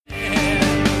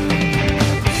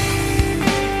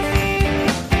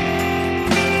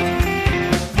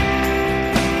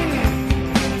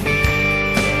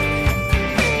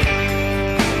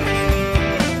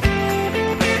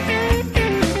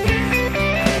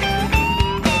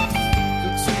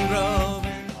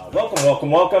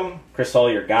Welcome. Chris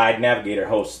Hull, your guide, navigator,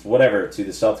 host, whatever, to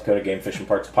the South Dakota Game Fish and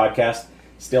Parks podcast.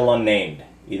 Still unnamed.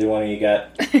 Either one of you got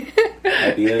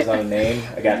ideas on a name?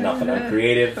 I got nothing. I'm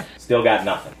creative. Still got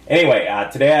nothing. Anyway,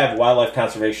 today I have Wildlife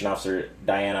Conservation Officer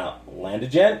Diana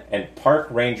Landegent and Park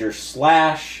Ranger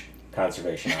 /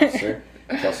 Conservation Officer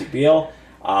Chelsea Beal.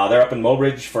 They're up in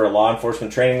Mobridge for law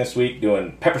enforcement training this week,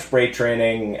 doing pepper spray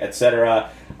training, etc.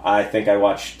 I think I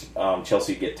watched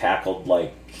Chelsea get tackled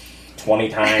like 20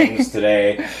 times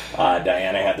today.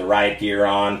 Diana had the riot gear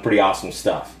on. Pretty awesome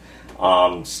stuff.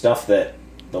 Stuff that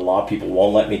the law people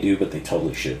won't let me do, but they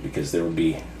totally should, because there would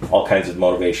be all kinds of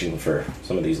motivation for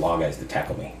some of these law guys to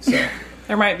tackle me. So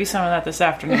there might be some of that this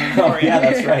afternoon. Oh, yeah,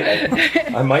 that's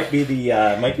right. I might be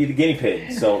the guinea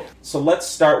pig. So let's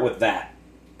start with that.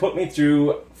 Put me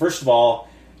through, first of all,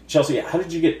 Chelsea, how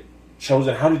did you get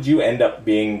chosen? How did you end up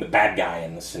being the bad guy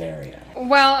in the scenario?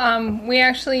 Well, we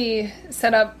actually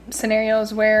set up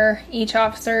scenarios where each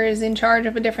officer is in charge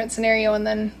of a different scenario, and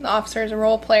then the officer is a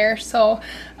role player. So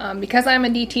because I'm a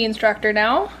DT instructor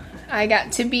now, I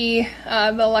got to be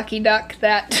the lucky duck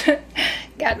that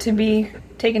got to be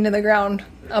taken to the ground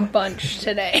a bunch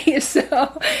today. So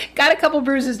got a couple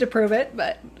bruises to prove it,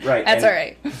 but that's all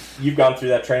right. You've gone through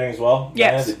that training as well?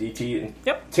 Yes. The DT?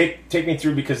 Yep. Take me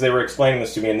through, because they were explaining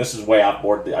this to me, and this is way off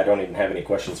board. I don't even have any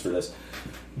questions for this.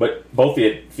 But both of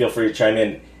you, feel free to chime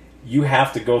in. You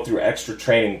have to go through extra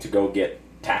training to go get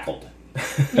tackled.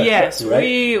 Yes,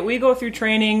 right? we go through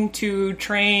training to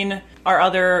train our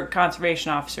other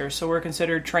conservation officers, so we're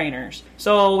considered trainers.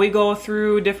 So we go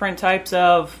through different types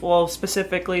of,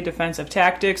 specifically defensive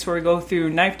tactics, where we go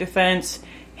through knife defense,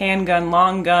 handgun,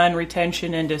 long gun,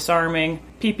 retention, and disarming,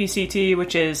 PPCT,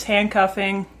 which is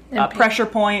handcuffing, pressure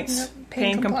points,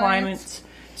 pain compliance.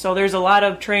 So there's a lot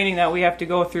of training that we have to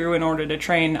go through in order to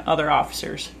train other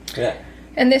officers. Yeah.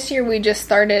 And this year we just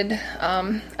started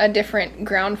a different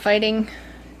ground fighting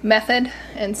method,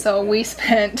 and so we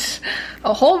spent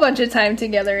a whole bunch of time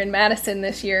together in Madison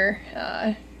this year,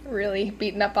 really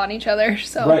beating up on each other.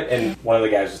 So right, and one of the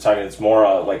guys was talking, it's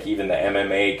more like even the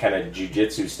MMA kind of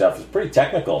jiu-jitsu stuff is pretty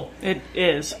technical. It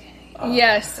is.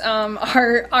 Yes,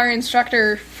 our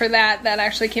instructor for that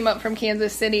actually came up from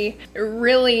Kansas City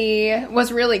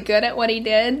was really good at what he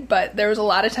did, but there was a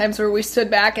lot of times where we stood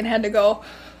back and had to go,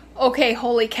 okay,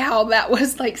 holy cow, that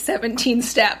was like 17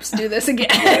 steps, do this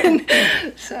again.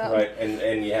 Right. So. Right,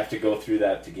 and you have to go through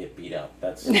that to get beat up.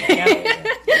 That's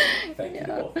Thank you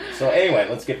both. So anyway,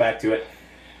 let's get back to it.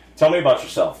 Tell me about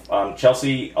yourself.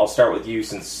 Chelsea, I'll start with you,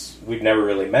 since we've never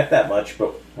really met that much,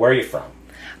 but where are you from?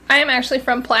 I am actually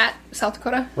from Platte, South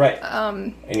Dakota. Right.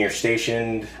 And you're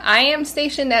stationed? I am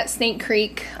stationed at Snake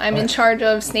Creek. I'm in charge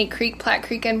of Snake Creek, Platte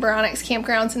Creek, and Bronix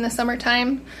campgrounds in the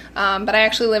summertime, but I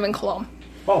actually live in Cologne.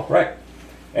 Oh, right.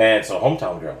 And so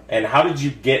hometown girl. And how did you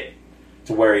get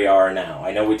to where you are now?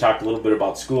 I know we talked a little bit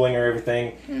about schooling or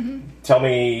everything. Mm-hmm. Tell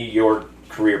me your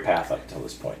career path up till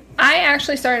this point. I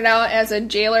actually started out as a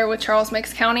jailer with Charles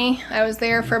Mix County. I was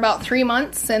there for about 3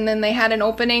 months, and then they had an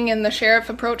opening, and the sheriff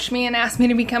approached me and asked me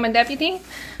to become a deputy.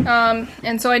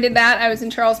 And so I did that. I was in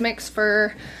Charles Mix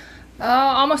for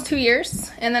almost 2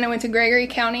 years, and then I went to Gregory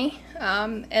County.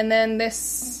 And then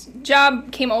this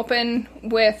job came open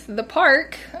with the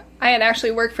park. I had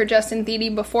actually worked for Justin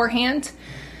Thede beforehand.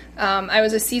 I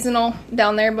was a seasonal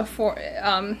down there before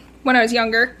when I was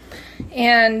younger.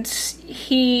 And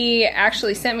he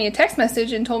actually sent me a text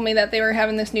message and told me that they were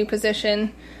having this new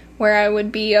position where I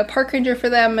would be a park ranger for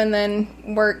them and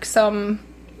then work some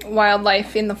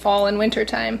wildlife in the fall and winter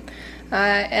time.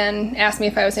 And asked me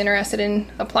if I was interested in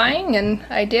applying, and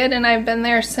I did, and I've been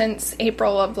there since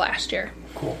April of last year.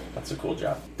 Cool. That's a cool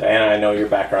job. Diana, I know your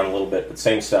background a little bit, but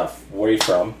same stuff. Where are you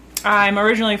from? I'm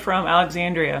originally from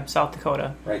Alexandria, South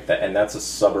Dakota. Right, and that's a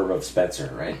suburb of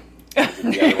Spencer, right?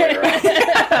 The other way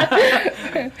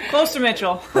around. Close to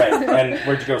Mitchell. Right, and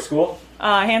where'd you go to school?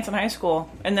 Hanson High School.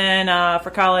 And then for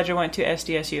college I went to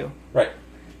SDSU. Right.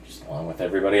 Along with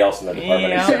everybody else in the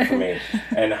department except for me.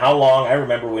 And how long? I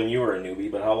remember when you were a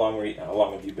newbie, but how long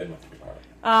have you been with the department?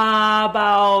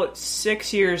 About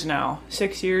 6 years now.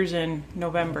 6 years in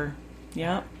November.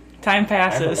 Yeah. Time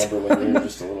passes. I remember when you were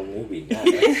just a little newbie.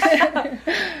 God,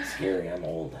 that's scary. I'm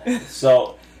old.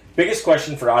 So, biggest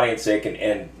question for audience sake,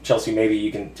 and Chelsea, maybe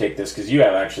you can take this because you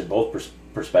have actually both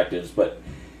perspectives. But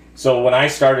so when I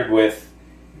started with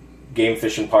Game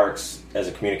Fish and Parks as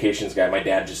a communications guy, my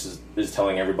dad just is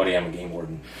telling everybody I'm a game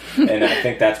warden. And I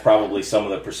think that's probably some of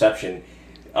the perception.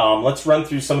 Let's run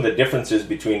through some of the differences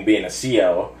between being a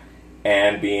CO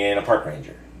and being a park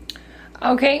ranger.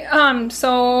 Okay,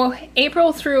 so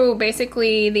April through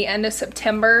basically the end of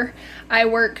September, I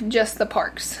work just the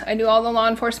parks. I do all the law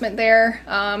enforcement there.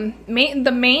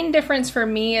 The main difference for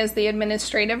me is the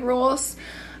administrative rules.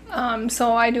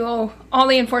 So I do all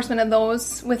the enforcement of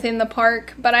those within the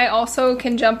park, but I also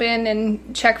can jump in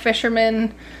and check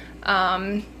fishermen,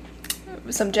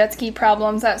 some jet ski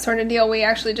problems, that sort of deal. We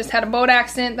actually just had a boat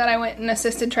accident that I went and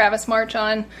assisted Travis March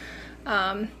on.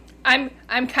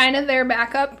 I'm kind of their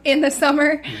backup in the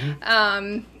summer.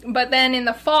 But then in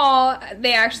the fall,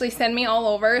 they actually send me all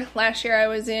over. Last year I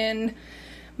was in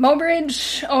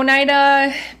Mobridge,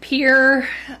 Oneida, Pierre,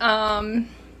 and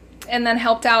then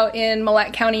helped out in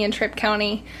Millette County and Tripp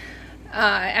County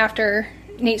after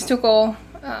Nate Stuckel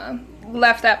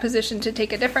left that position to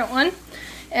take a different one.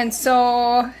 And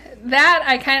so that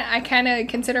I kind of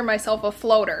consider myself a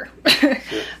floater.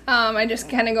 I just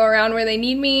kind of go around where they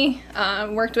need me.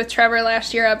 Worked with Trevor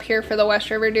last year up here for the West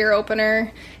River Deer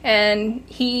opener, and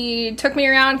he took me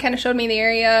around, kind of showed me the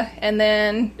area, and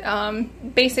then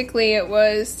basically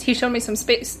he showed me some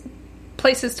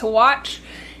places to watch,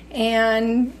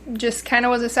 and just kind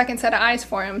of was a second set of eyes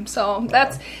for him. So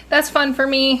that's fun for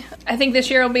me. I think this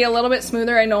year will be a little bit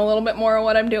smoother. I know a little bit more of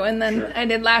what I'm doing than I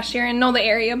did last year, and know the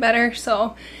area better.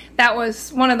 So that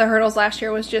was one of the hurdles last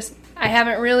year, was just I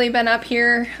haven't really been up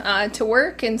here to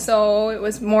work, and so it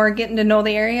was more getting to know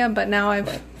the area. But now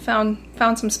I've found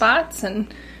some spots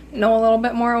and know a little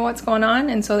bit more of what's going on,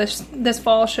 and so this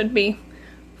fall should be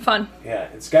fun. Yeah,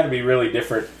 it's got to be really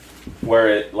different where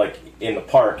it, like in the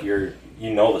park, you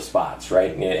know the spots,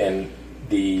 right? And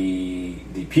the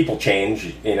people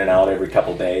change in and out every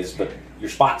couple days, but your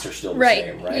spots are still the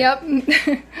same, right?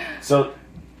 Yep. So,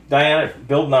 Diana,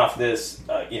 building off this,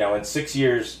 in 6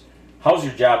 years, how's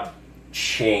your job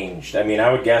changed? I mean,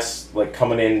 I would guess, like,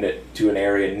 coming into an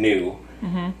area new,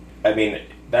 I mean,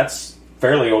 that's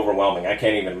fairly overwhelming. I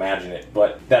can't even imagine it.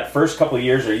 But that first couple of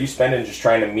years, are you spending just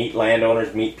trying to meet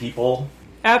landowners, meet people?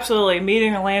 Absolutely.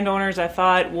 Meeting the landowners, I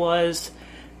thought, was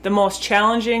the most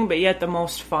challenging, but yet the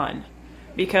most fun.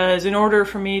 Because in order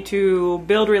for me to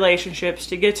build relationships,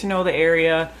 to get to know the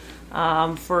area,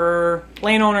 for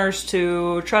landowners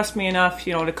to trust me enough,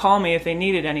 to call me if they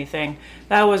needed anything,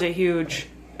 that was a huge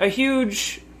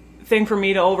thing for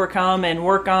me to overcome and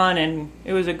work on, and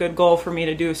it was a good goal for me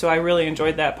to do. So I really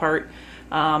enjoyed that part.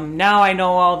 Now I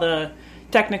know all the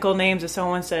technical names. If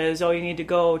someone says, "Oh, you need to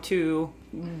go to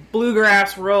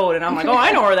Bluegrass Road," and I'm like, "Oh,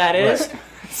 I know where that is." Right.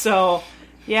 So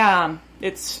yeah,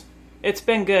 it's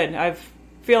been good. I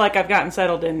feel like I've gotten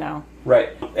settled in now. Right.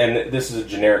 And this is a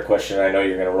generic question. I know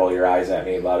you're going to roll your eyes at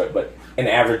me about it, but an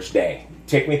average day.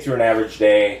 Take me through an average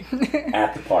day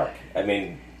at the park. I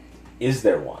mean, is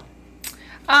there one?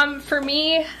 For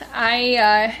me, I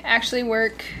actually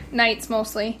work nights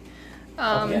mostly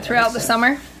throughout the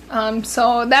summer.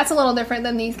 So that's a little different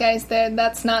than these guys.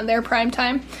 That's not their prime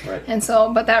time. Right. And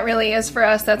so, but that really is for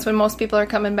us. That's when most people are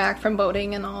coming back from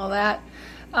boating and all of that.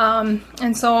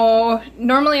 And so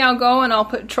normally I'll go and I'll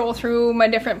patrol through my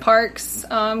different parks,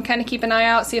 kind of keep an eye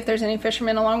out, see if there's any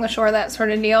fishermen along the shore, that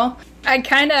sort of deal. I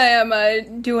kind of am a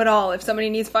do it all. If somebody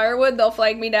needs firewood, they'll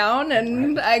flag me down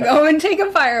and I go and take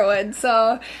them firewood.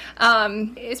 So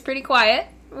it's pretty quiet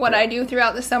what I do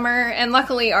throughout the summer, and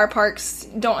luckily our parks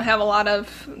don't have a lot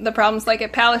of the problems like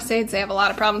at Palisades. They have a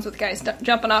lot of problems with guys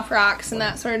jumping off rocks and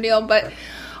that sort of deal, but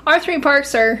our three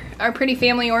parks are pretty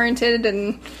family oriented,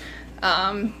 and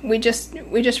we just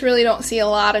really don't see a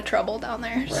lot of trouble down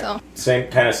there. Right. So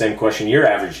same question. Your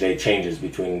average day changes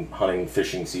between hunting,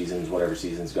 fishing seasons, whatever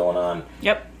season's going on.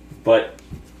 Yep. But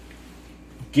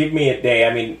give me a day.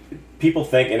 I mean, people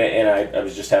think, and I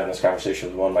was just having this conversation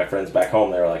with one of my friends back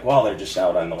home. They were like, "Well, they're just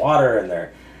out on the water and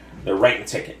they're writing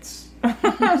tickets."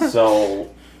 So,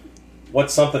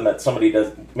 what's something that somebody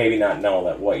does maybe not know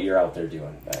that what you're out there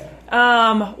doing?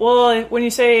 Well, when you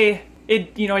say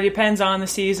it, it depends on the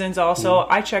seasons. Also,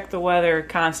 I check the weather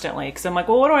constantly because I'm like,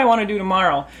 well, what do I want to do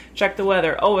tomorrow? Check the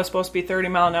weather. Oh, it's supposed to be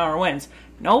 30-mile-an-hour winds.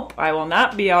 Nope, I will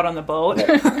not be out on the boat.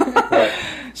 Right.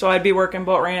 So I'd be working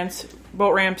boat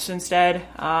ramps instead.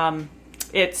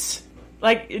 It's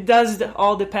like, it does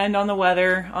all depend on the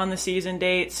weather, on the season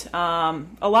dates. A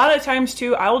lot of times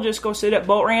too, I will just go sit at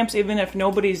boat ramps even if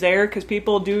nobody's there, because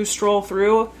people do stroll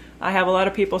through. I have a lot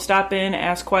of people stop in,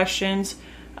 ask questions.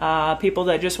 People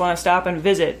that just want to stop and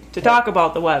visit to talk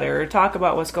about the weather or talk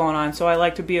about what's going on. So I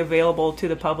like to be available to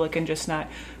the public and just not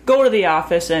go to the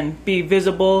office and be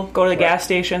visible. Go to the gas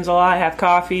stations a lot, have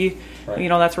coffee. Right.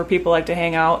 That's where people like to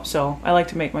hang out. So I like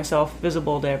to make myself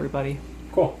visible to everybody.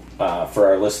 Cool. For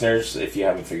our listeners, if you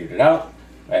haven't figured it out,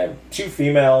 I have 2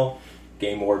 female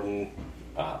game warden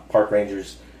park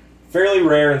rangers, fairly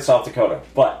rare in South Dakota,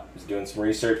 but I was doing some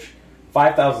research.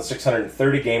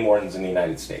 5,630 game wardens in the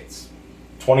United States.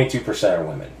 22% are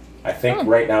women. I think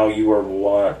right now you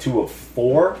are 2 of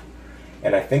 4,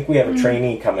 and I think we have a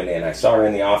trainee coming in. I saw her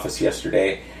in the office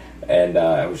yesterday, and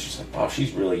I was just like, wow,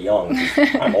 she's really young.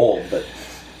 I'm old, but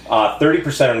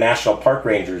 30% of national park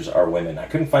rangers are women. I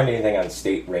couldn't find anything on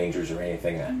state rangers or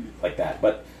anything like that.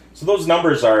 But so those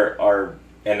numbers are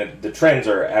and the trends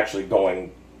are actually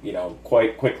going,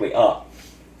 quite quickly up.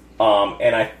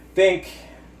 And I think,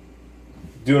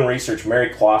 doing research, Mary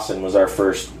Clausen was our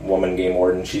first woman game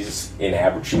warden. She was in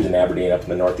Aberdeen up in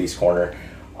the northeast corner.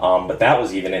 But that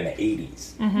was even in the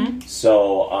 80s. Mm-hmm.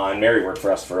 So, and Mary worked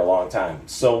for us for a long time.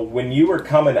 So when you were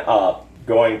coming up,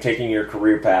 taking your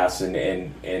career paths and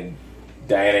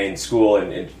Diana in school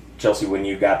and Chelsea, when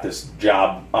you got this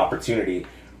job opportunity,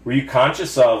 were you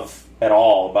conscious of at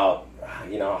all about,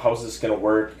 how's this going to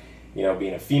work?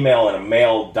 Being a female in a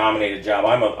male-dominated job.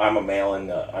 I'm a male, and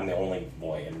I'm the only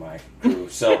boy in my crew,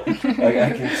 so I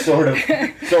can sort of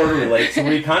relate. So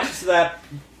were you conscious of that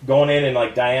going in? And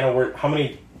like Diana, how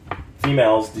many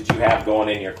females did you have going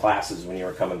in your classes when you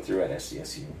were coming through at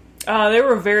SDSU? There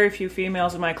were very few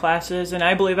females in my classes, and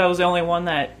I believe I was the only one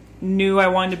that knew I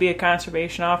wanted to be a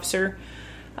conservation officer.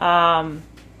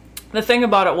 The thing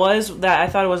about it was that I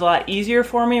thought it was a lot easier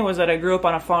for me was that I grew up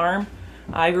on a farm.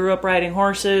 I grew up riding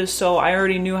horses, so I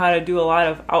already knew how to do a lot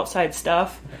of outside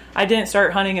stuff. I didn't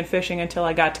start hunting and fishing until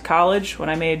I got to college, when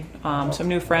I made some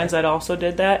new friends that also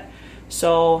did that.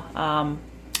 So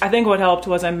I think what helped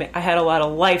was I had a lot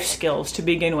of life skills to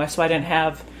begin with, so I didn't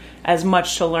have as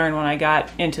much to learn when I got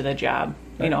into the job.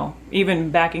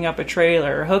 Even backing up a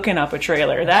trailer, hooking up a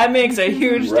trailer, that makes a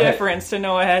huge difference to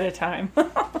know ahead of time.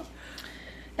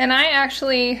 And I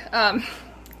actually,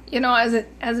 as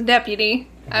a deputy,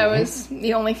 I was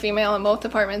the only female in both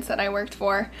departments that I worked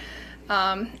for.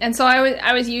 And so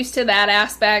I was used to that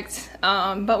aspect.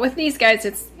 But with these guys,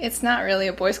 it's not really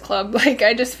a boys club. Like,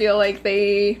 I just feel like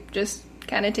they just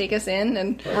kind of take us in,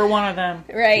 and we're one of them.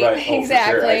 Right. Oh,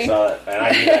 exactly. For sure. I saw that, and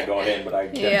I knew that going in, but I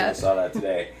definitely saw that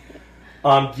today.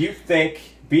 Do you think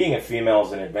being a female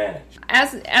is an advantage?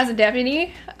 As a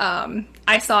deputy,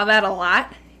 I saw that a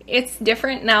lot. It's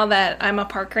different now that I'm a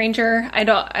park ranger. I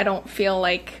don't feel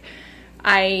like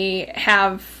I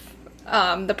have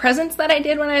the presence that I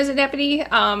did when I was a deputy.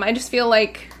 I just feel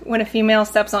like when a female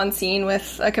steps on scene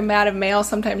with a combative male,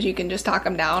 sometimes you can just talk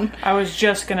them down. I was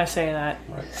just going to say that.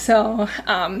 Right. So,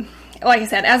 like I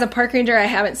said, as a park ranger, I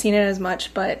haven't seen it as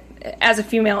much, but as a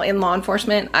female in law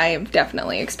enforcement, I've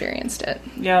definitely experienced it.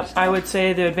 Yep, I would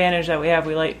say the advantage that we have,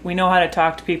 we know how to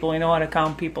talk to people, we know how to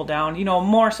calm people down.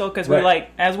 More so because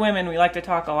as women, we like to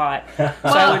talk a lot. So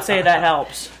I would say that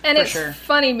helps. And for it's sure.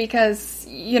 funny because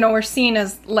we're seen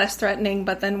as less threatening,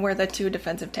 but then we're the 2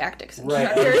 defensive tactics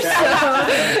instructors.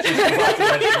 I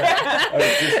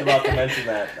was just about to mention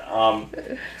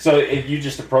that. So you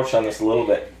just approached on this a little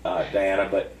bit, Diana,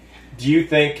 but do you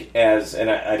think and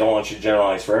I don't want you to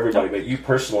generalize for everybody, but you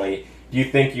personally, do you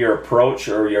think your approach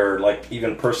or your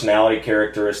even personality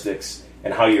characteristics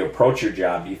and how you approach your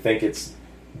job, do you think it's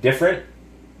different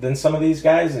than some of these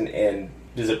guys? And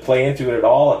does it play into it at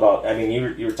all?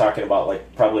 You were talking about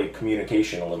probably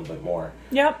communication a little bit more.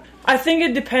 Yep. I think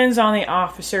it depends on the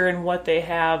officer and what they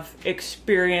have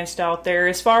experienced out there.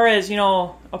 As far as,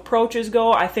 approaches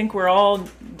go, I think we're all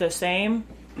the same.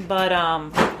 But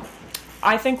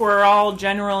I think we're all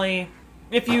generally,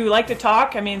 if you like to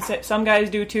talk, some guys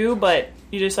do too, but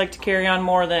you just like to carry on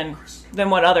more than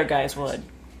what other guys would.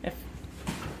 If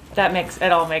that makes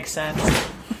sense.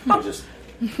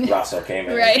 Russell came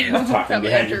in talking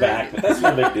behind your back, but that's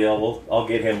no big deal. I'll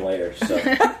get him later. So,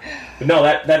 but no,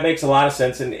 that makes a lot of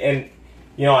sense. And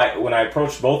when I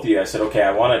approached both of you, I said, okay,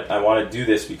 I want to do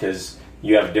this because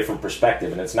you have a different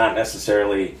perspective, and it's not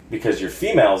necessarily because you're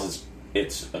females.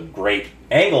 It's a great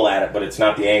angle at it, but it's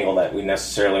not the angle that we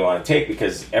necessarily want to take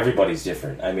because everybody's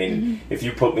different. If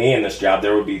you put me in this job,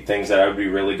 there would be things that I would be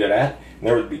really good at, and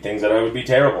there would be things that I would be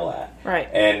terrible at. Right.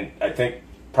 And I think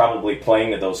probably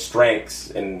playing to those strengths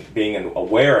and being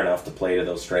aware enough to play to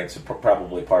those strengths is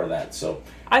probably part of that. So,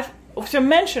 to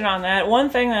mention on that, one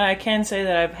thing that I can say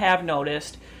that I have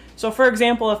noticed. So, for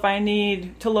example, if I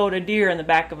need to load a deer in the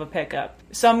back of a pickup,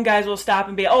 some guys will stop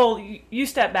and be, "Oh, you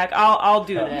step back, I'll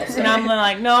do this," and I'm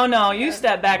like, "No, you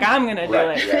step back, I'm gonna do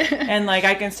it." Right. And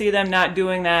I can see them not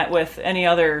doing that with any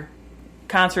other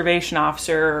conservation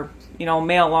officer or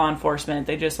male law enforcement.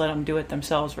 They just let them do it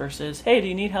themselves versus, "Hey, do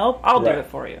you need help? I'll do it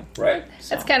for you." Right.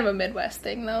 So. That's kind of a Midwest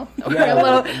thing, though. We're a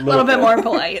little bit more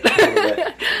polite.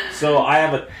 So I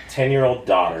have a 10-year-old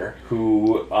daughter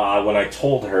who, when I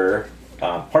told her,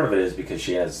 part of it is because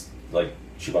she has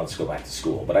she wants to go back to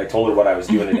school. But I told her what I was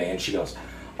doing today, and she goes,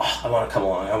 "Oh, I want to come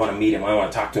along. I want to meet him. I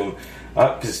want to talk to him."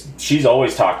 Because she's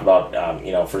always talked about,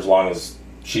 for as long as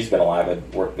she's been alive,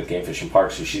 I've worked with Game Fish and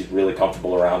Parks, so she's really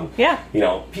comfortable around,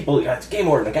 people, it's game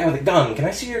warden, a guy with a gun. Can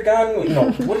I see your gun?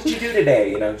 What did you do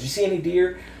today? Did you see any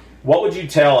deer? What would you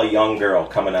tell a young girl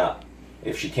coming up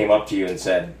if she came up to you and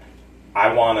said,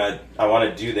 I want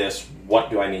to do this, what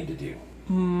do I need to do?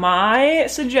 My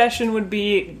suggestion would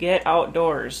be get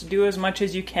outdoors. Do as much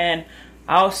as you can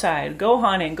outside. Go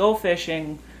hunting, go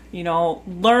fishing,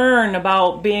 learn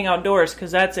about being outdoors,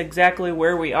 because that's exactly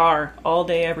where we are all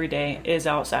day, every day, is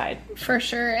outside. For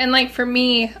sure. And for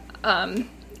me,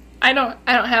 I don't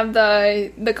have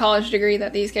the college degree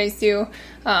that these guys do.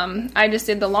 I just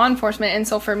did the law enforcement, and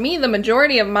so for me, the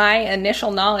majority of my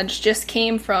initial knowledge just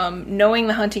came from knowing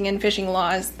the hunting and fishing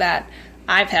laws that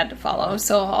I've had to follow.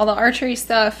 So all the archery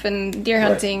stuff and deer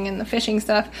hunting and the fishing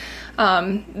stuff,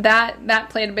 that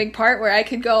played a big part where I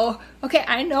could go, okay,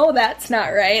 I know that's not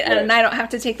right, and I don't have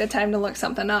to take the time to look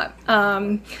something up.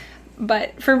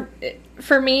 But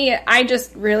for me, I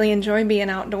just really enjoy being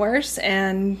outdoors,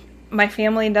 and my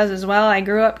family does as well. I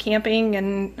grew up camping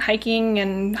and hiking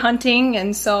and hunting,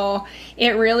 and so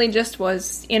it really just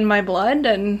was in my blood,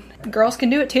 and girls can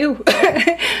do it too.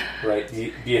 Right.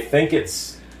 Do you think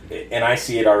it's, and I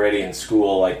see it already in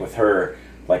school, with her,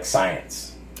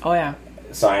 science. Oh, yeah.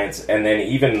 Science, and then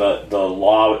even the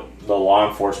law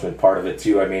enforcement part of it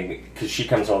too. I mean, because she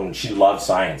comes home and she loves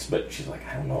science, but she's like,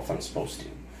 I don't know if I'm supposed to.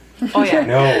 Oh, yeah.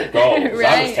 No, go. Right.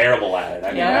 I was terrible at it.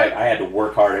 I mean, I had to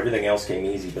work hard. Everything else came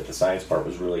easy, but the science part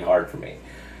was really hard for me.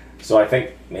 So I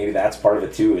think maybe that's part of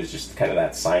it too, is just kind of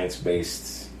that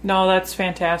science-based. No, that's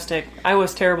fantastic. I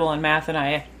was terrible in math, and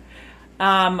I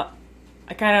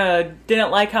kind of didn't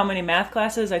like how many math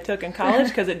classes I took in college,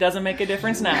 because it doesn't make a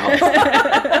difference now.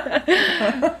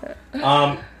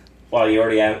 Well, you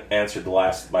already answered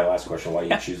my last question, why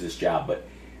you choose this job, but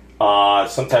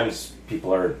sometimes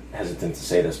people are hesitant to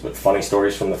say this, but funny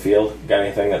stories from the field? Got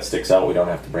anything that sticks out? We don't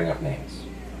have to bring up names.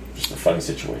 Just a funny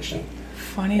situation.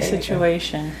 Funny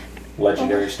situation.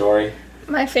 Legendary story?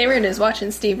 My favorite is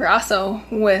watching Steve Rosso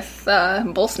with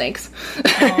bull snakes.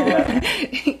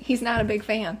 He's not a big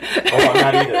fan. Oh, I'm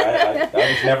not either. I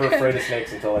was never afraid of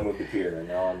snakes until I moved to Pierre, and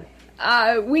now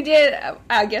I'm... We did,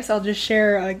 I guess I'll just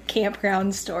share a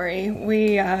campground story.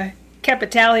 We kept a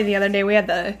tally the other day. We had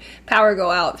the power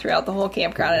go out throughout the whole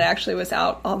campground. It actually was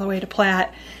out all the way to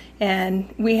Platte.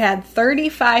 And we had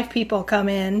 35 people come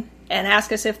in and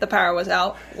ask us if the power was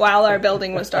out while our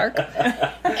building was dark.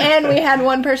 And we had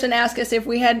one person ask us if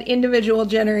we had individual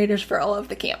generators for all of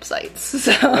the campsites.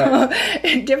 So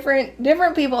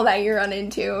different people that you run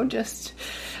into just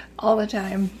all the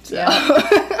time. So.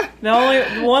 Yeah. The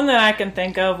only one that I can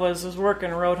think of was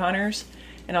working road hunters,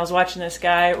 and I was watching this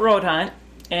guy road hunt,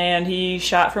 and he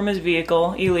shot from his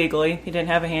vehicle illegally. He didn't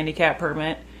have a handicap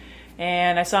permit.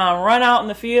 And I saw him run out in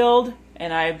the field,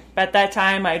 and at that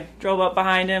time I drove up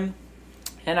behind him,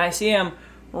 and I see him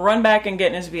run back and get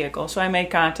in his vehicle. So I made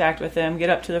contact with him,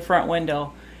 get up to the front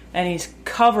window, and he's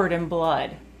covered in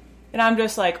blood. And I'm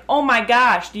just like, oh my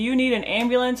gosh, do you need an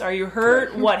ambulance? Are you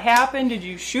hurt? What happened? Did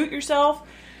you shoot yourself?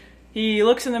 He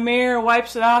looks in the mirror,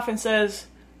 wipes it off, and says,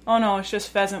 oh no, it's just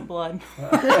pheasant blood.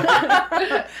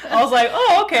 I was like,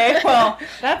 oh, okay, well,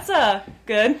 that's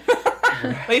good.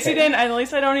 At least he didn't. At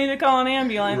least I don't need to call an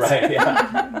ambulance. Right,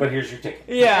 yeah. But here's your ticket.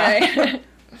 Yeah.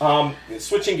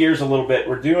 Switching gears a little bit,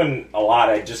 we're doing a lot.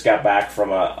 I just got back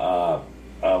from a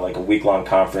week-long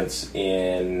conference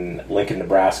in Lincoln,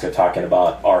 Nebraska, talking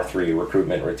about R3,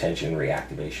 recruitment, retention,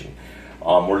 reactivation.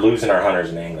 We're losing our hunters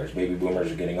and anglers. Baby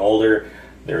boomers are getting older.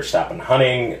 They're stopping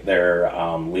hunting. They're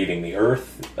leaving the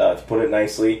earth, to put it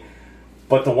nicely.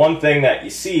 But the one thing that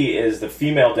you see is the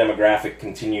female demographic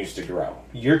continues to grow.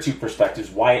 Your two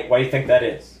perspectives, why do you think that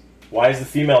is? Why is the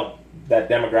female, that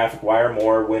demographic, why are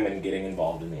more women getting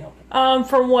involved in the outdoors?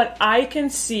 From what I can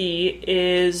see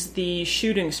is the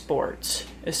shooting sports.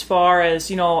 As far as,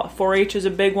 4-H is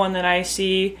a big one that I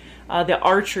see. The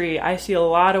archery, I see a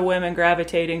lot of women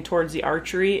gravitating towards the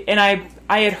archery. And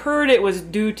I had heard it was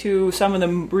due to some of the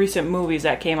recent movies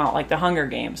that came out, like the Hunger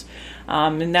Games.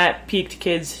 And that piqued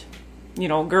kids,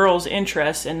 girls'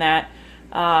 interest in that.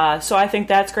 So I think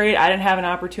that's great. I didn't have an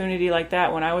opportunity like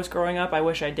that when I was growing up. I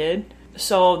wish I did.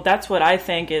 So that's what I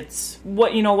think. It's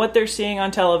what they're seeing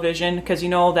on television, because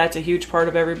that's a huge part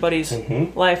of everybody's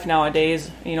life nowadays.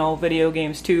 Video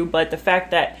games too. But the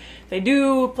fact that they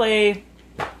do play,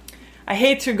 I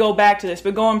hate to go back to this,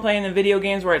 but go and play in the video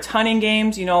games where it's hunting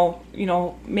games.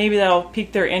 Maybe that'll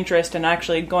pique their interest in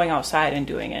actually going outside and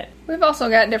doing it. We've also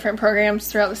got different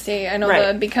programs throughout the state. I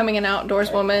know the Becoming an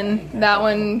Outdoors Woman, that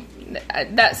one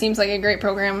that seems like a great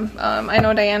program. I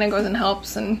know Diana goes and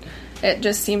helps, and it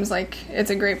just seems like it's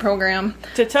a great program.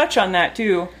 To touch on that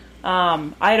too,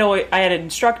 I had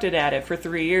instructed at it for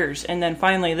 3 years, and then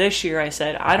finally this year I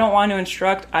said, I don't want to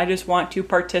instruct, I just want to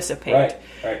participate.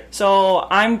 Right. So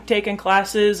I'm taking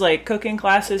classes like cooking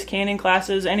classes, canning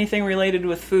classes, anything related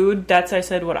with food. That's, I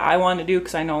said, what I want to do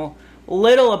because I know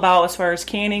little about as far as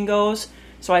canning goes.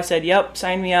 So I said, yep,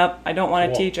 sign me up. I don't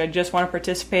want to teach, I just want to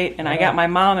participate. And I got my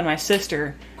mom and my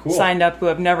sister signed up who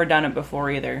have never done it before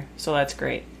either. So that's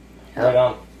great. Right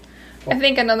on. I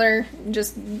think another,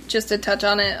 just to touch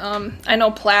on it, I know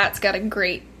Platt's got a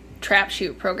great trap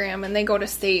shoot program, and they go to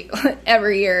state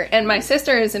every year. And my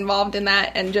sister is involved in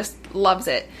that and just loves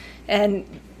it, and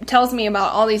tells me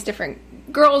about all these different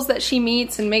girls that she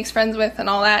meets and makes friends with and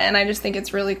all that. And I just think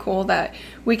it's really cool that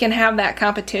we can have that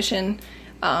competition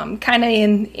kind of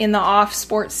in the off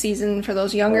sports season for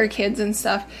those younger kids and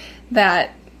stuff,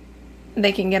 that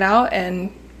they can get out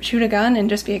and shoot a gun and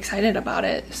just be excited about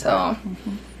it. So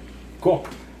cool.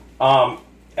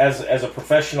 As a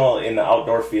professional in the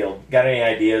outdoor field, got any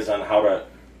ideas on how to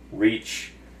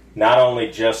reach not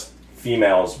only just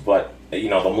females, but the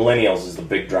millennials is the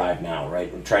big drive now,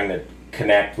 right? We're trying to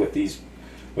connect with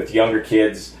younger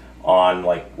kids on,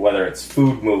 like, whether it's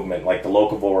food movement, like the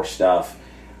locavore stuff.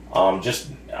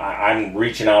 I'm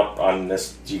reaching out on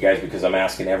this to you guys because I'm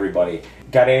asking everybody.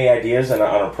 Got any ideas on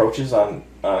approaches on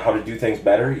how to do things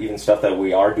better, even stuff that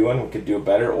we are doing, we could do it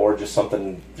better, or just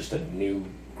a new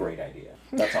great idea?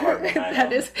 That's a hard one.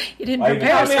 That is, you didn't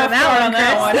prepare us for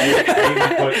that one. I even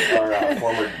put our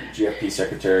former GFP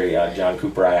secretary, John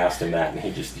Cooper, I asked him that, and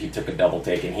he took a double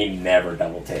take, and he never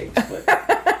double takes.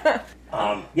 But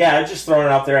just throwing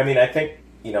it out there. I mean, I think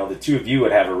the two of you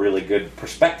would have a really good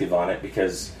perspective on it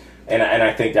because, and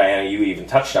I think Diana, you even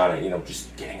touched on it.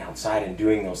 Just getting outside and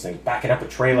doing those things, backing up a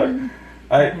trailer.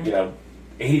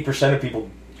 80% of people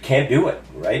can't do it,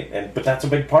 right? But that's a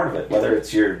big part of it, whether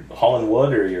it's you're hauling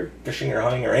wood or you're fishing or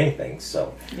hunting or anything.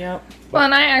 So yep. Well,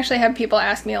 and I actually have people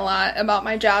ask me a lot about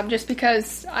my job just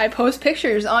because I post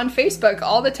pictures on Facebook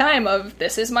all the time of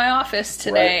this is my office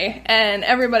today, right. And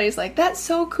everybody's like, that's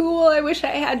so cool, I wish I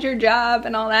had your job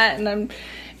and all that. And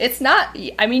it's not,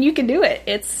 I mean, you can do it.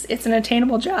 It's an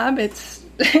attainable job. It's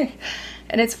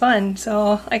and it's fun.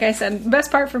 So, like I said, the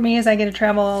best part for me is I get to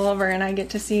travel all over and I get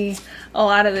to see a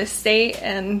lot of this state.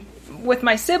 And with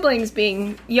my siblings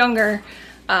being younger,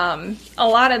 a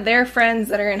lot of their friends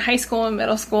that are in high school and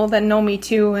middle school that know me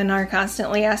too and are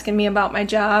constantly asking me about my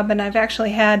job. And I've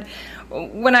actually had,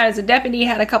 when I was a deputy,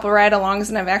 had a couple ride-alongs,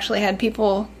 and I've actually had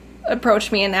people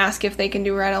approach me and ask if they can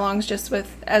do ride-alongs just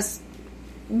as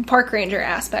park ranger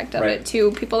aspect of it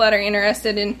too. People that are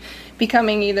interested in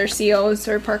becoming either COs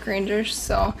or park rangers.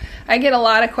 So I get a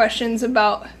lot of questions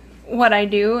about what I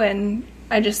do, and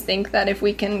I just think that if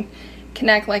we can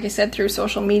connect, like I said, through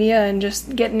social media and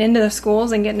just getting into the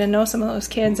schools and getting to know some of those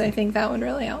kids, I think that would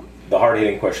really help. The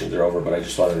hard-hitting questions are over, but I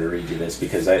just wanted to read you this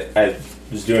because I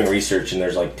was doing research, and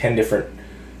there's like 10 different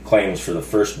claims for the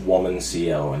first woman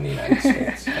CO in the United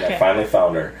States. And I finally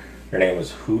found her. Her name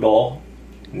was Hoodal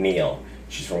Neal.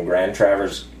 She's from Grand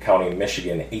Traverse County,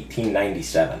 Michigan,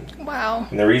 1897. Wow.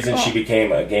 And the reason she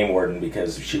became a game warden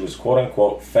because she was,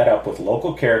 quote-unquote, fed up with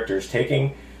local characters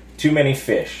taking too many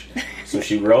fish. So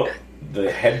she wrote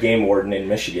the head game warden in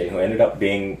Michigan, who ended up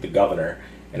being the governor,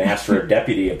 and asked for a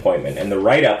deputy appointment. And the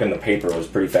write-up in the paper was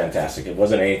pretty fantastic. It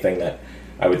wasn't anything that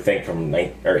I would think from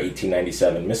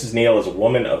 1897. Mrs. Neal is a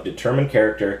woman of determined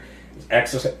character,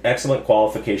 excellent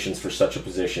qualifications for such a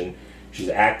position. She's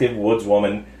an active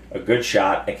woodswoman, a good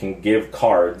shot, and can give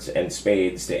cards and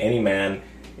spades to any man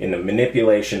in the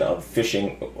manipulation of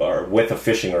fishing or with a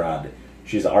fishing rod.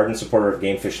 She's an ardent supporter of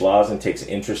game fish laws and takes an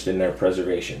interest in their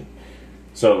preservation.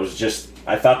 So it was just,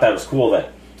 I thought that was cool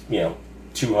that,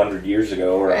 200 years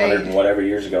ago or 100 and whatever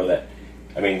years ago that,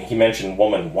 I mean, he mentioned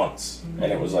woman once,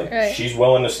 and it was like, she's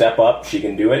willing to step up, she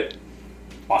can do it,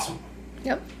 awesome.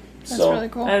 Yep. That's really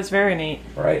cool. That's very neat.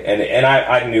 Right, and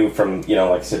I knew from, like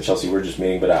I said, Chelsea, we're just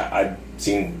meeting, but I'd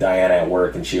seen Diana at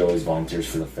work, and she always volunteers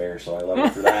for the fair, so I love her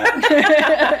for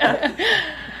that.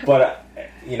 But,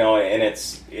 and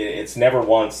it's never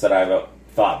once that I've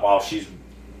thought, wow,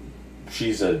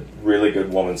 she's a really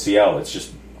good woman CO. It's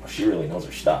just, she really knows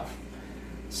her stuff.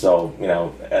 So,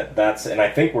 that's, and I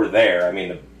think we're there. I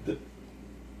mean,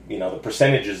 the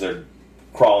percentages are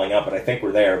crawling up, and I think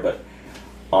we're there, but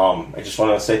I just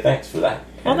wanted to say thanks for that.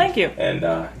 Well, thank you. And,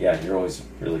 you're always a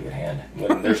really good hand.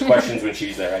 When there's questions when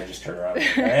she's there, I just turn around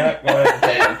and go ahead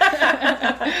and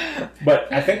take them.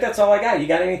 But I think that's all I got. You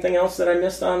got anything else that I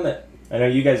missed on that? I know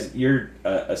you guys, you're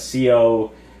a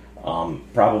CO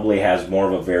probably has more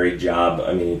of a varied job.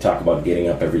 I mean, you talk about getting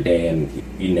up every day, and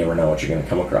you never know what you're going to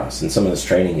come across. And some of this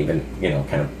training even,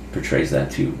 kind of portrays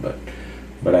that too.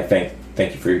 But I thank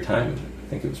you for your time. I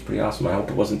think it was pretty awesome. I hope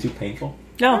it wasn't too painful.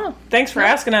 No, thanks for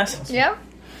asking us. Awesome. Yeah.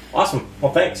 Awesome.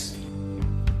 Well, thanks.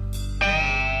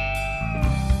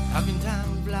 How can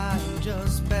time fly and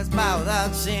just pass by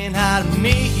without saying hi to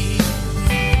me?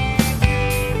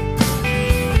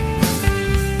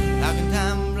 How can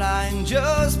time fly and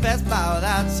just pass by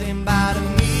without saying bye to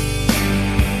me?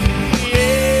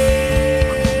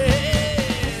 Yeah.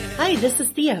 Hi, this is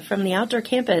Thea from the Outdoor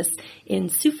Campus in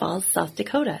Sioux Falls, South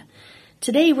Dakota.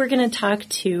 Today we're going to talk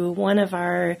to one of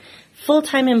our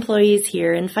full-time employees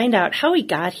here and find out how he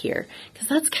got here, because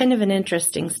that's kind of an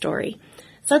interesting story.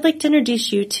 So I'd like to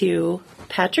introduce you to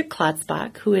Patrick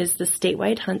Klotzbach, who is the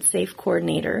statewide Hunt Safe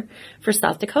Coordinator for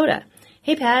South Dakota.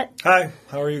 Hey, Pat. Hi.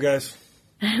 How are you guys?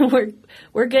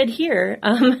 We're good here.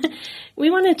 We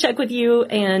want to check with you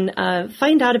and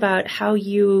find out about how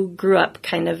you grew up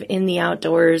kind of in the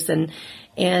outdoors and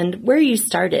where you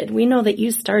started. We know that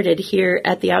you started here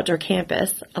at the Outdoor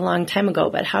Campus a long time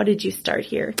ago, but how did you start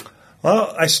here?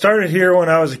 Well, I started here when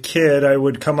I was a kid. I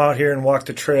would come out here and walk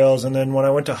the trails, and then when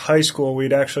I went to high school,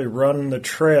 we'd actually run the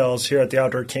trails here at the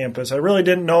Outdoor Campus. I really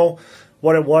didn't know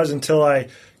what it was until I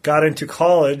got into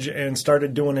college and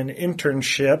started doing an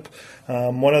internship.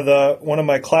 One of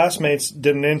my classmates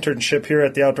did an internship here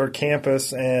at the Outdoor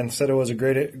Campus and said it was a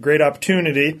great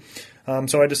opportunity.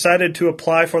 So I decided to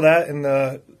apply for that in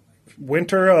the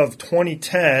winter of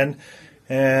 2010,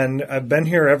 and I've been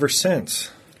here ever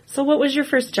since. So what was your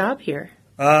first job here?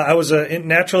 I was a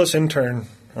naturalist intern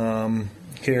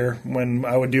here when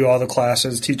I would do all the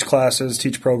classes, teach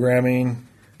programming,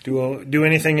 do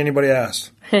anything anybody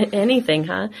asked. Anything,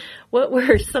 huh? What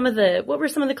were some of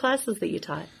the classes that you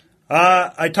taught?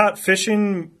 I taught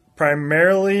fishing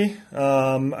primarily.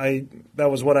 That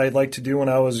was what I liked to do when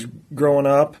I was growing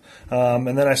up,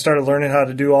 and then I started learning how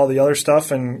to do all the other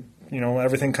stuff, and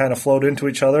everything kind of flowed into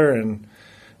each other, and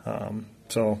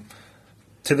so.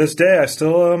 To this day, I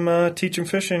still am teaching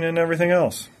fishing and everything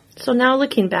else. So now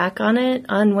looking back on it,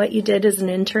 on what you did as an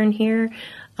intern here,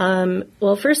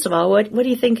 well, first of all, what do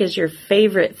you think is your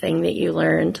favorite thing that you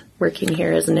learned working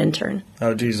here as an intern?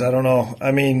 Oh, geez, I don't know.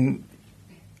 I mean,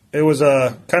 it was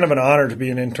kind of an honor to be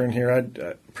an intern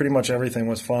here. Pretty much everything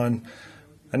was fun.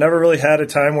 I never really had a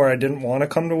time where I didn't want to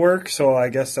come to work, so I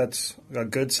guess that's a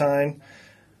good sign.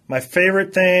 My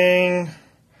favorite thing...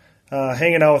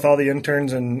 hanging out with all the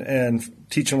interns and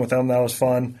teaching with them, that was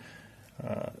fun.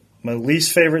 My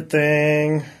least favorite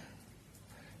thing,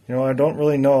 I don't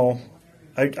really know.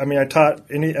 I mean, I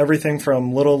taught everything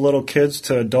from little kids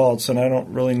to adults, and I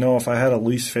don't really know if I had a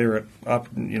least favorite,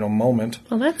 moment.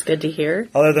 Well, that's good to hear.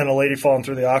 Other than a lady falling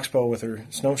through the oxbow with her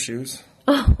snowshoes.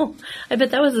 Oh, I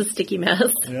bet that was a sticky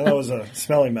mess. Yeah, that was a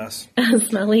smelly mess.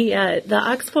 Smelly, yeah. The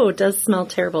oxbow does smell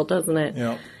terrible, doesn't it?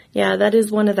 Yeah. Yeah, that is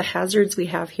one of the hazards we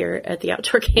have here at the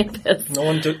Outdoor Campus. No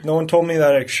one told me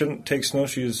that I shouldn't take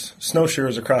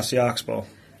snowshoers across the oxbow.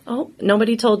 Oh,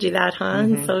 nobody told you that, huh?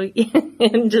 Mm-hmm. So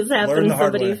it just happened.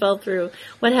 Somebody fell through.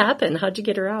 What happened? How'd you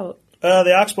get her out?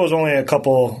 The oxbow is only a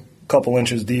couple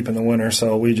inches deep in the winter,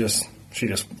 so she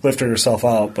just lifted herself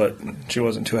out, but she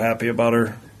wasn't too happy about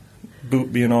her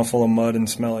boot being all full of mud and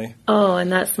smelly. Oh,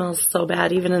 and that smells so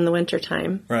bad, even in the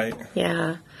wintertime. Right.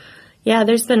 Yeah. Yeah,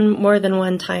 there's been more than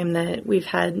one time that we've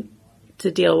had to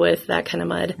deal with that kind of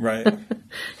mud. Right.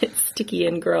 It's sticky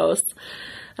and gross.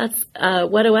 That's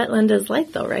what a wetland is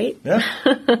like, though, right? Yeah.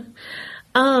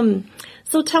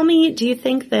 So tell me, do you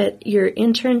think that your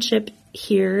internship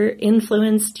here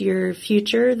influenced your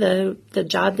future, the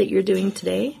job that you're doing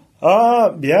today?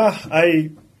 Yeah. I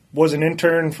was an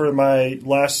intern for my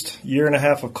last year and a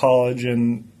half of college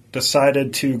and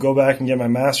decided to go back and get my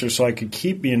master's so I could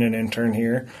keep being an intern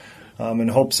here. In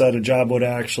hopes that a job would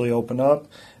actually open up.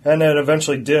 And it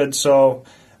eventually did. So,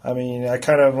 I mean, I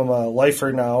kind of am a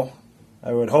lifer now.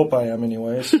 I would hope I am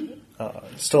anyways.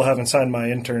 Still haven't signed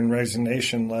my intern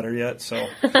resignation letter yet. So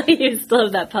you still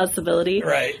have that possibility.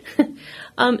 Right.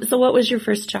 So what was your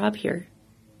first job here?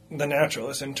 The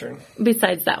naturalist intern.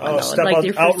 Besides that one, though. Like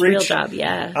your first real job,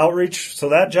 yeah. Outreach. So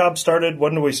that job started,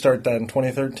 when did we start that? In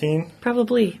 2013?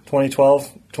 Probably.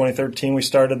 2012, 2013 we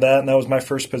started that, and that was my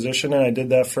first position, and I did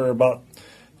that for about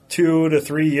 2 to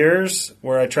 3 years,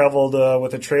 where I traveled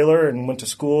with a trailer and went to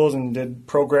schools and did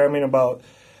programming about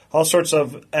all sorts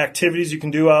of activities you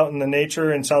can do out in the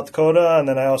nature in South Dakota, and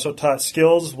then I also taught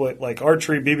skills with like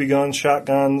archery, BB guns,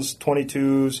 shotguns,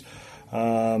 22s,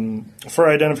 for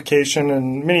identification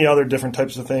and many other different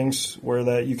types of things where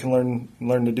that you can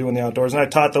learn to do in the outdoors. And I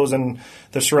taught those in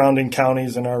the surrounding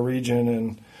counties in our region,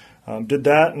 and did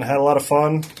that and had a lot of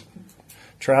fun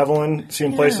traveling,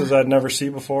 seeing places I'd never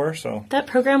seen before. So that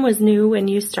program was new when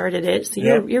you started it, so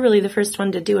you're really the first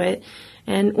one to do it.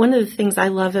 And one of the things I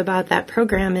love about that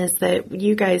program is that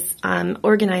you guys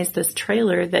organized this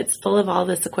trailer that's full of all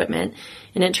this equipment,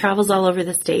 and it travels all over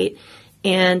the state.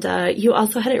 And you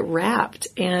also had it wrapped.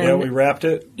 And we wrapped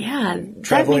it. Yeah,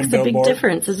 Traveling that makes a billboard. big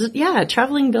difference.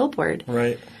 Traveling billboard.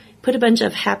 Right. Put a bunch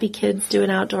of happy kids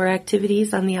doing outdoor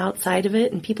activities on the outside of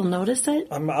it, and people notice it.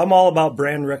 I'm all about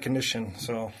brand recognition.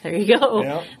 So there you go.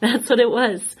 Yep. That's what it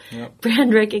was. Yep.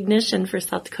 Brand recognition for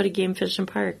South Dakota Game Fish and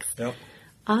Parks. Yep.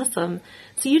 Awesome.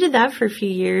 So you did that for a few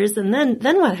years, and then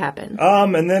what happened?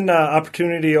 And then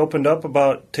opportunity opened up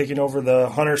about taking over the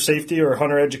hunter safety or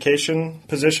hunter education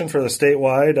position for the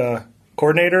statewide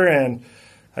coordinator, and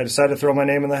I decided to throw my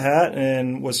name in the hat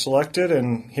and was selected,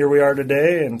 and here we are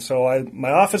today. And so my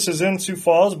office is in Sioux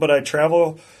Falls, but I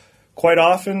travel quite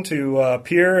often to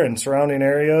Pierre and surrounding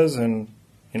areas, and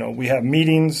we have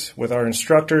meetings with our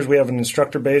instructors. We have an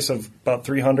instructor base of about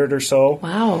 300 or so.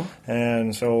 Wow.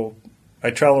 And so I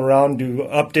travel around, do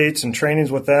updates and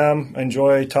trainings with them. I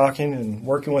enjoy talking and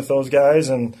working with those guys.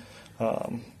 And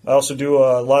I also do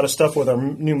a lot of stuff with our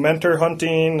new mentor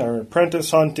hunting, our apprentice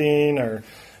hunting, our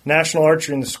National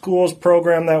Archery in the Schools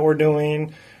program that we're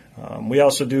doing.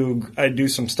 I do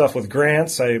some stuff with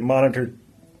grants. I monitor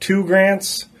 2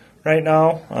 grants right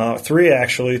now,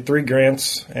 3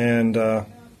 grants, and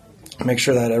make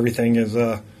sure that everything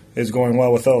is going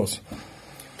well with those.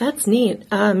 That's neat.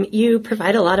 You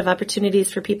provide a lot of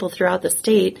opportunities for people throughout the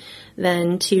state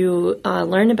then to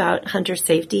learn about hunter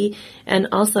safety and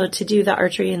also to do the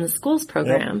Archery in the Schools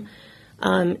program.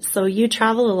 Yep. So you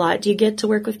travel a lot. Do you get to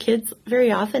work with kids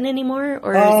very often anymore,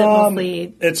 or is it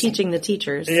mostly teaching the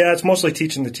teachers? Yeah, it's mostly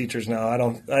teaching the teachers now.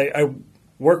 I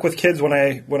work with kids when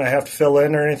I have to fill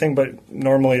in or anything, but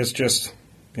normally it's just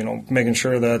making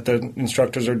sure that the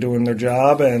instructors are doing their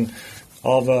job and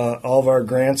all of our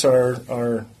grants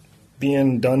are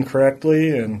being done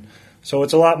correctly, and so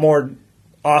it's a lot more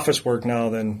office work now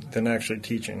than actually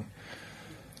teaching.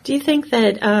 Do you think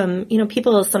that,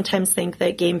 people sometimes think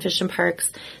that Game Fish and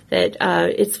Parks, that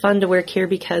it's fun to work here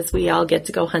because we all get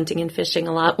to go hunting and fishing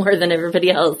a lot more than everybody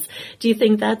else. Do you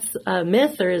think that's a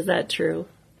myth, or is that true?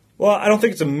 Well, I don't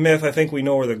think it's a myth. I think we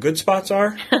know where the good spots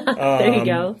are. There you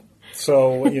go.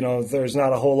 So, there's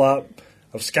not a whole lot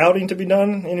of scouting to be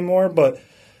done anymore, but,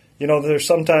 there's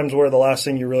sometimes where the last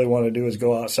thing you really want to do is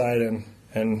go outside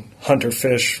and hunt or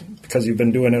fish because you've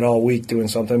been doing it all week doing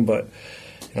something, but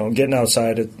getting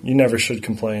outside, you never should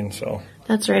complain. So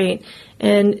that's right.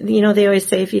 And, they always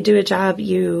say if you do a job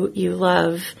you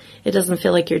love, it doesn't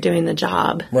feel like you're doing the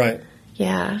job. Right.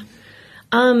 Yeah.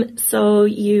 So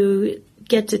you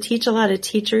get to teach a lot of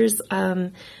teachers.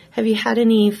 Have you had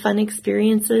any fun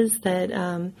experiences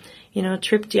that,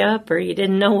 tripped you up, or you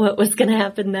didn't know what was going to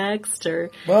happen next, or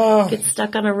get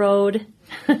stuck on a road?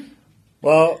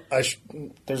 Well,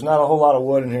 there's not a whole lot of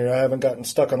wood in here. I haven't gotten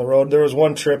stuck on the road. There was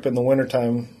one trip in the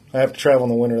wintertime. I have to travel in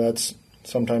the winter. That's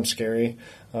sometimes scary.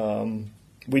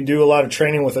 We do a lot of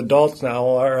training with adults now,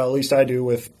 or at least I do,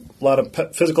 with a lot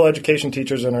of physical education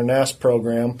teachers in our NASP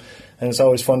program. And it's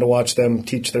always fun to watch them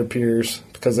teach their peers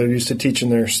because they're used to teaching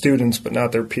their students but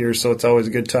not their peers. So it's always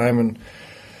a good time, and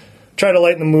try to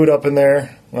lighten the mood up in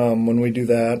there when we do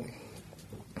that.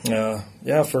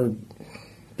 For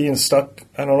being stuck,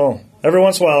 I don't know. Every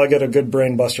once in a while I get a good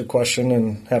brain buster question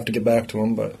and have to get back to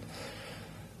them, but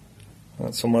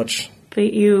not so much.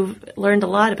 But you've learned a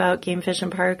lot about Game Fish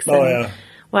and Parks and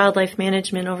wildlife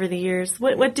management over the years.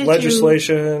 What did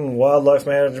Legislation, wildlife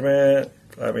management,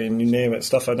 I mean, you name it,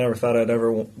 stuff I never thought I'd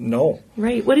ever know.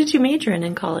 Right. What did you major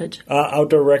in college?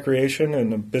 Outdoor recreation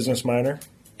and a business minor.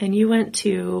 And you went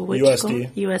to which USD. School?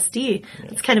 USD. Yeah.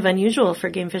 It's kind of unusual for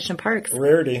Game Fish and Parks.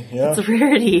 Rarity, yeah. It's a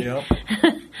rarity. Yeah.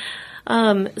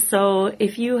 So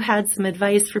if you had some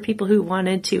advice for people who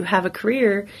wanted to have a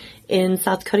career in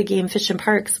South Dakota Game Fish and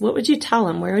Parks, what would you tell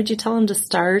them? Where would you tell them to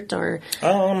start? Or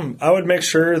I would make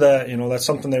sure that, that's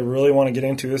something they really want to get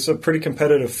into. This is a pretty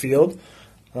competitive field.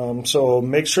 So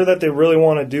make sure that they really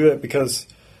want to do it because,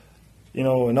 in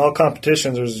all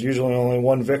competitions, there's usually only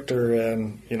one victor,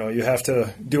 and, you have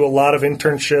to do a lot of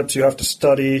internships. You have to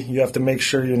study. You have to make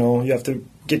sure, you have to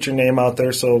get your name out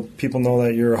there so people know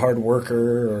that you're a hard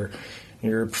worker, or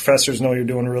your professors know you're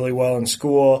doing really well in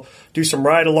school. Do some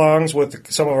ride-alongs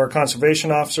with some of our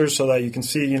conservation officers so that you can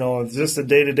see, is this the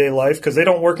day-to-day life? Because they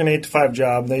don't work an 8-to-5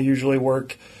 job. They usually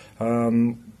work,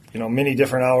 many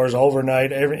different hours,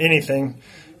 overnight, anything.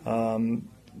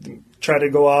 Try to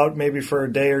go out maybe for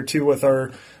a day or two with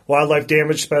our wildlife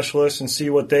damage specialists and see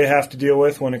what they have to deal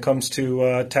with when it comes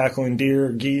to tackling deer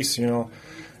or geese.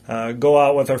 go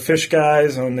out with our fish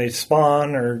guys when they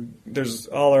spawn, or there's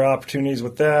all our opportunities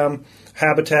with them.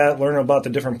 Habitat, learn about the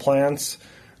different plants.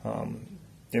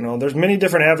 There's many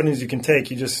different avenues you can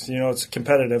take. You just, it's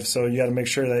competitive, so you got to make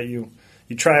sure that you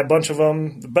try a bunch of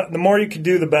them. The more you can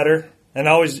do, the better. And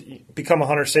always become a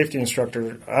hunter safety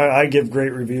instructor. I give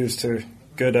great reviews to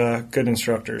good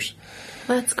instructors.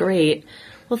 That's great.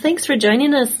 Well, thanks for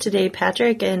joining us today,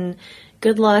 Patrick, and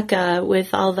good luck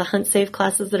with all the Hunt Safe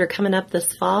classes that are coming up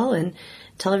this fall. And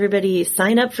tell everybody,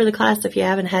 sign up for the class if you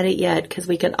haven't had it yet, because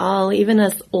we could all, even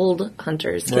us old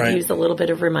hunters, could use a little bit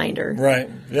of reminder. Right.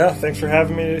 Yeah, thanks for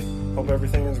having me. Hope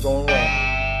everything is going well.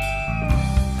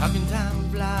 How can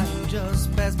time fly and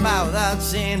just pass by without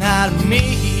saying hi to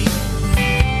me?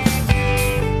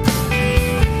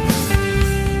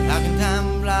 How can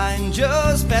time fly and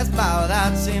just pass by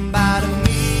without saying bye to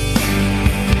me?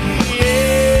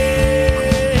 Yeah.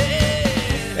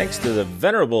 Thanks to the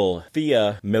venerable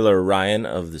Thea Miller-Ryan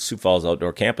of the Sioux Falls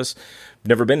Outdoor Campus.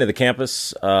 Never been to the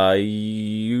campus.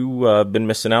 You've been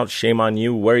missing out. Shame on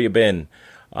you. Where you been?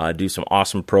 Do some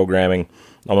awesome programming.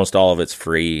 Almost all of it's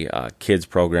free. Kids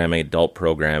programming, adult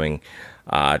programming.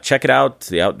 Check it out.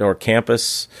 The Outdoor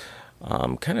Campus.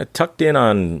 Kind of tucked in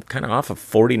on, kind of off of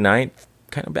 49th,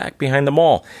 kind of back behind the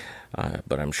mall.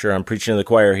 But I'm sure I'm preaching to the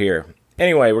choir here.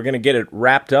 Anyway, we're going to get it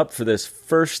wrapped up for this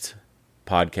first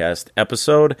podcast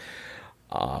episode.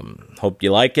 Hope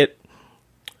you like it.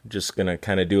 Just going to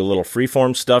kind of do a little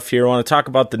freeform stuff here. I want to talk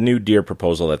about the new deer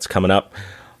proposal that's coming up.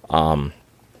 That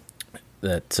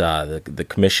the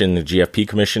commission, the GFP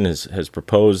commission, has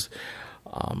proposed.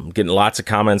 Getting lots of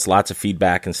comments, lots of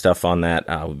feedback and stuff on that.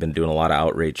 We've been doing a lot of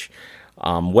outreach.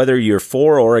 Whether you're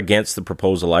for or against the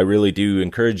proposal, I really do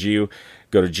encourage you.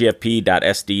 Go to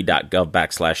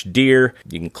gfp.sd.gov/deer.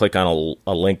 You can click on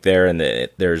a link there, and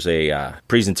there's a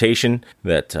presentation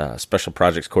that Special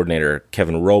Projects Coordinator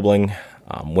Kevin Roebling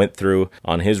went through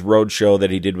on his road show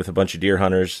that he did with a bunch of deer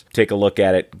hunters. Take a look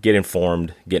at it, get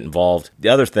informed, get involved. The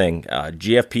other thing,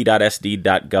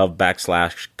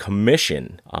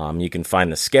 gfp.sd.gov/commission. You can find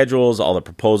the schedules, all the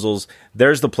proposals.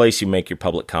 There's the place you make your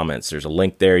public comments. There's a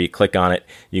link there. You click on it.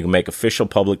 You can make official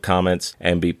public comments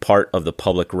and be part of the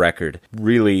public record.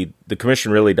 Really, the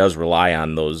commission really does rely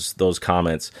on those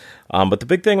comments. But the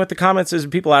big thing with the comments is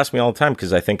people ask me all the time,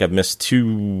 because I think I've missed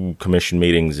 2 commission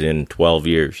meetings in 12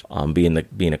 years, being a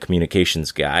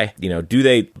communications guy.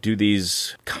 Do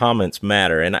these comments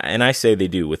matter? And I say they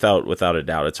do, without a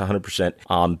doubt. It's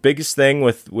 100%. Biggest thing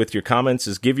with your comments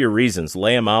is give your reasons,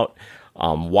 lay them out.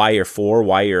 Why you're for,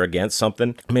 why you're against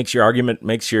something. Makes your argument,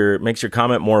 makes your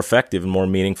comment more effective and more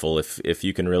meaningful if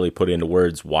you can really put into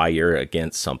words why you're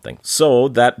against something. So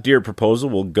that deer proposal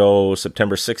will go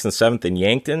September 6th and 7th in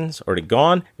Yankton. It's already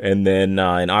gone. And then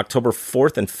in October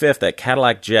 4th and 5th at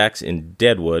Cadillac Jacks in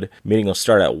Deadwood. Meeting will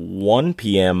start at 1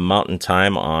 p.m. Mountain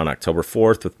Time on October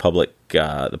 4th with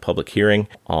the public hearing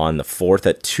on the 4th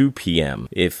at 2 p.m.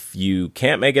 If you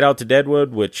can't make it out to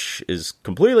Deadwood, which is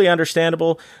completely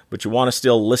understandable, but you want to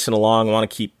still listen along,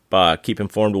 want to keep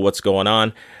informed of what's going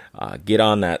on, get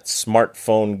on that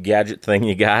smartphone gadget thing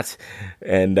you got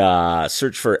and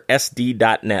search for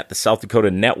SD.net, the South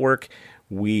Dakota Network.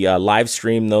 We live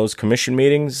stream those commission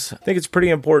meetings. I think it's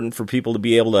pretty important for people to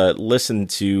be able to listen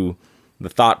to the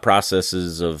thought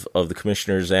processes of the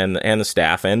commissioners and the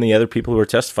staff and the other people who are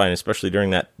testifying, especially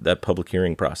during that public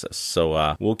hearing process.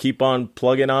 So we'll keep on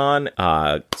plugging on.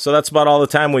 So that's about all the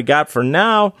time we got for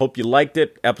now. Hope you liked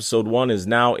it. Episode 1 is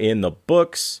now in the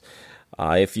books.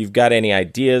 If you've got any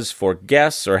ideas for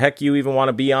guests, or heck, you even want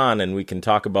to be on and we can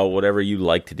talk about whatever you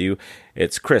like to do,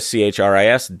 it's Chris,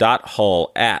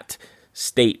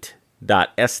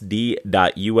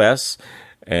 chris.hull@state.sd.us.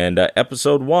 And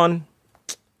episode 1,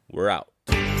 we're out.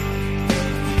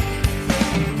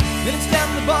 Then it's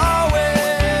down the bar.